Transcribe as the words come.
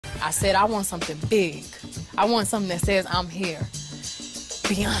I said I want something big. I want something that says I'm here.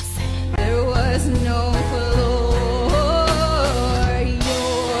 Beyonce. There was no floor.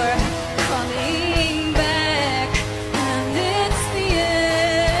 You're coming back, and it's the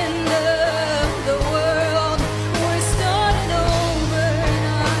end of the world. We're starting over, and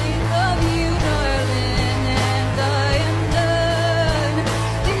I love you, darling, and I am done.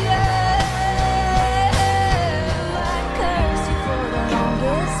 Yeah, I cursed you for the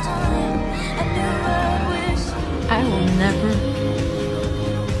longest time. I knew I wish I will never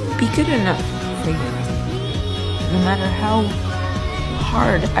be good enough for you, no matter how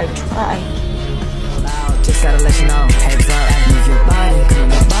hard I try. Just gotta let you know, heads up, move your body, move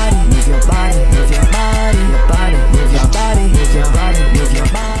your body, move your body, move your body, your body, move your body, move your body, move your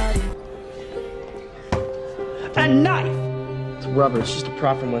body. A knife! It's rubber, it's just a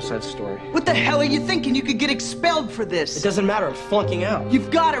prop from West Side Story. What the hell are you thinking? You could get expelled for this. It doesn't matter, I'm flunking out.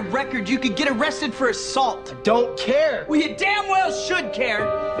 You've got a record. You could get arrested for assault. Don't care! Well, you damn well should care.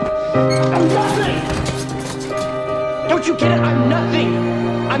 I'm nothing! Don't you get it? I'm nothing!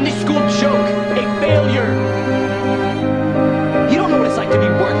 I'm this school joke, a failure! You don't know what it's like to be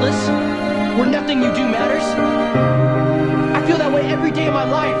worthless, where nothing you do matters. I feel that way every day of my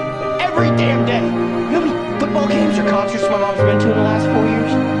life, every damn day. You know how many football games or concerts my mom's been to in the last 4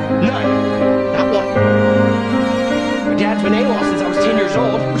 years? None. Not one. My dad's been AWOL since I was 10 years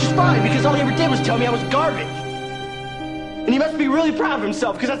old, which is fine because all he ever did was tell me I was garbage. And he must be really proud of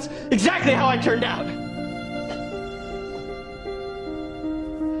himself, because that's exactly how I turned out.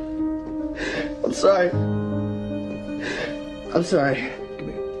 I'm sorry. I'm sorry.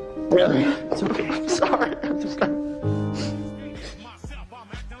 Really? It's okay. I'm sorry. I'm just sorry.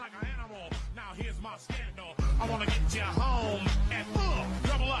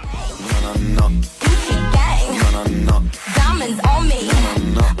 Diamonds on me.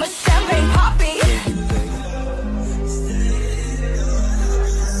 My champagne popping.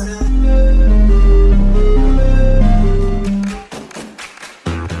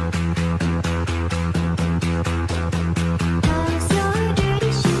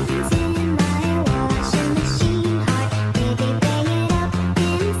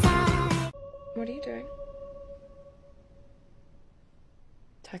 What are you doing?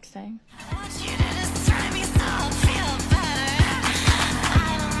 Texting?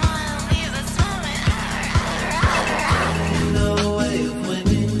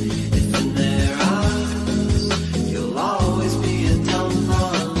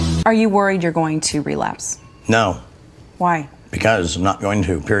 Are you worried you're going to relapse? No. Why? Because I'm not going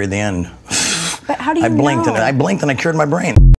to, period, the end. But how do you know? I blinked and I cured my brain.